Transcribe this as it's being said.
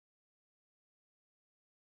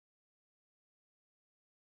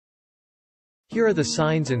Here are the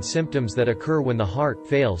signs and symptoms that occur when the heart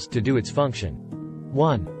fails to do its function.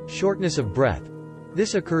 1. Shortness of breath.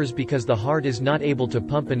 This occurs because the heart is not able to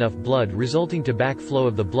pump enough blood, resulting to backflow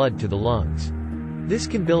of the blood to the lungs. This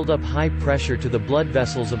can build up high pressure to the blood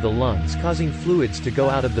vessels of the lungs, causing fluids to go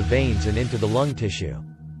out of the veins and into the lung tissue.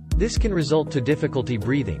 This can result to difficulty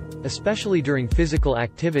breathing, especially during physical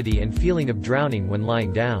activity, and feeling of drowning when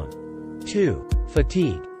lying down. 2.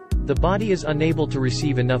 Fatigue. The body is unable to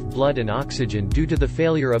receive enough blood and oxygen due to the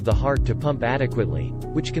failure of the heart to pump adequately,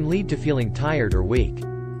 which can lead to feeling tired or weak.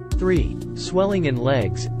 3. Swelling in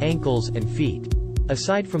legs, ankles, and feet.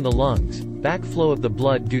 Aside from the lungs, backflow of the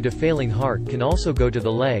blood due to failing heart can also go to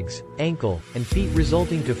the legs, ankle, and feet,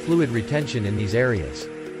 resulting to fluid retention in these areas.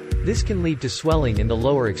 This can lead to swelling in the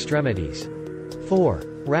lower extremities. 4.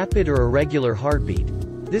 Rapid or irregular heartbeat.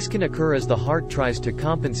 This can occur as the heart tries to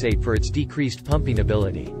compensate for its decreased pumping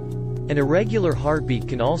ability. An irregular heartbeat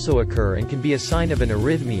can also occur and can be a sign of an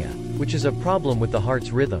arrhythmia, which is a problem with the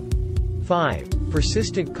heart's rhythm. 5.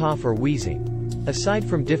 Persistent cough or wheezing. Aside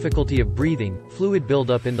from difficulty of breathing, fluid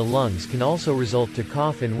buildup in the lungs can also result to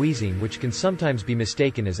cough and wheezing, which can sometimes be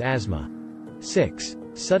mistaken as asthma. 6.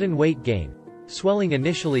 Sudden weight gain. Swelling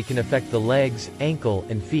initially can affect the legs, ankle,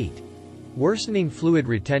 and feet. Worsening fluid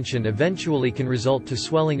retention eventually can result to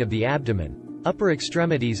swelling of the abdomen, upper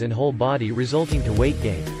extremities, and whole body, resulting to weight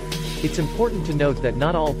gain. It's important to note that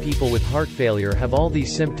not all people with heart failure have all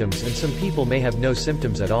these symptoms, and some people may have no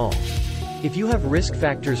symptoms at all. If you have risk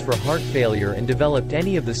factors for heart failure and developed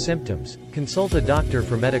any of the symptoms, consult a doctor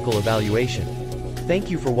for medical evaluation. Thank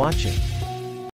you for watching.